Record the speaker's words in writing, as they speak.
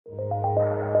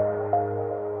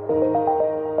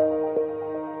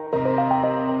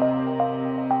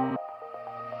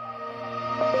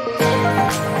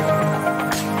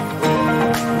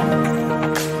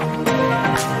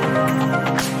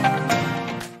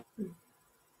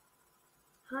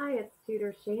Hi, it's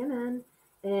Tutor Shannon,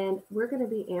 and we're going to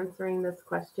be answering this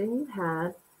question you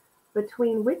had.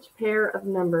 Between which pair of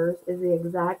numbers is the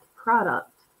exact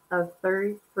product of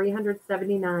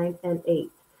 379 and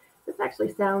 8? This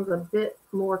actually sounds a bit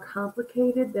more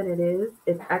complicated than it is.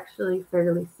 It's actually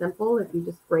fairly simple if you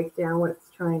just break down what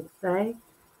it's trying to say.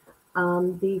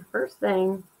 The first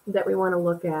thing that we want to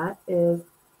look at is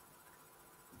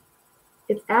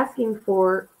it's asking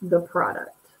for the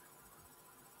product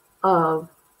of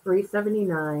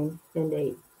 379 and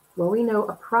 8. Well, we know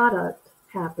a product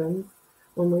happens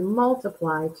when we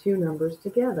multiply two numbers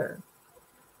together.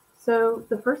 So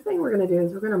the first thing we're going to do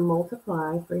is we're going to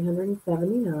multiply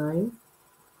 379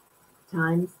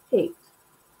 times 8.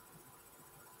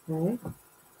 Okay?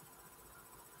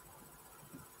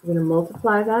 We're going to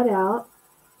multiply that out.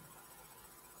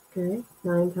 Okay,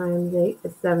 9 times 8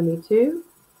 is 72.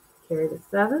 Carry the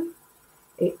 7.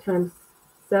 8 times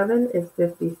 7 is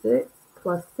 56.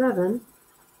 Plus 7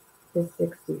 is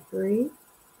 63.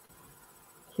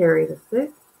 Carry the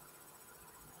 6.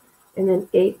 And then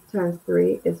 8 times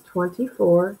 3 is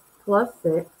 24. Plus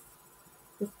 6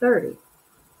 is 30.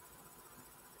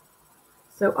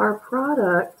 So our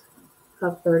product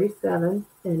of 37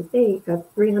 and 8, of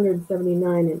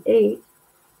 379 and 8,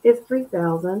 is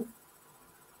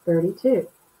 3,032.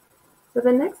 So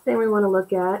the next thing we want to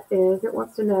look at is it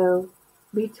wants to know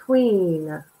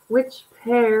between which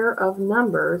pair of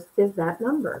numbers is that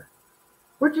number.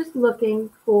 We're just looking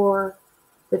for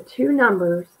the two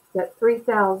numbers that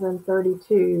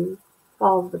 3,032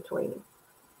 falls between.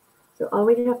 So all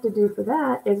we have to do for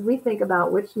that is we think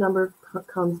about which number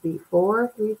comes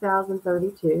before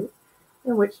 3,032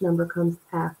 and which number comes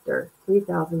after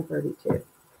 3,032.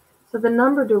 So the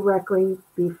number directly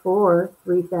before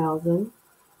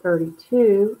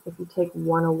 3,032, if you take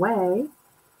 1 away,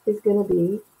 is going to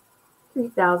be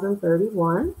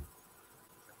 3,031.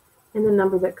 And the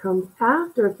number that comes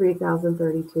after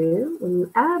 3,032, when you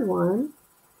add 1,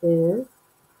 is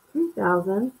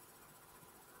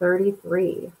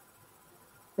 3,033.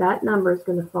 That number is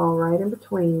going to fall right in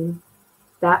between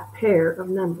that pair of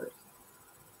numbers.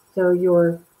 So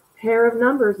your pair of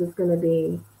numbers is going to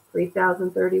be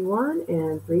 3,031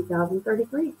 and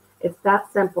 3,033. It's that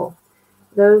simple.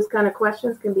 Those kind of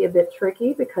questions can be a bit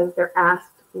tricky because they're asked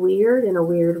weird in a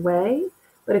weird way.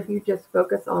 But if you just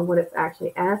focus on what it's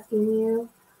actually asking you,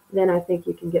 then I think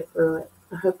you can get through it.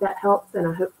 I hope that helps, and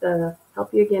I hope to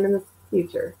help you again in the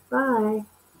future. Bye.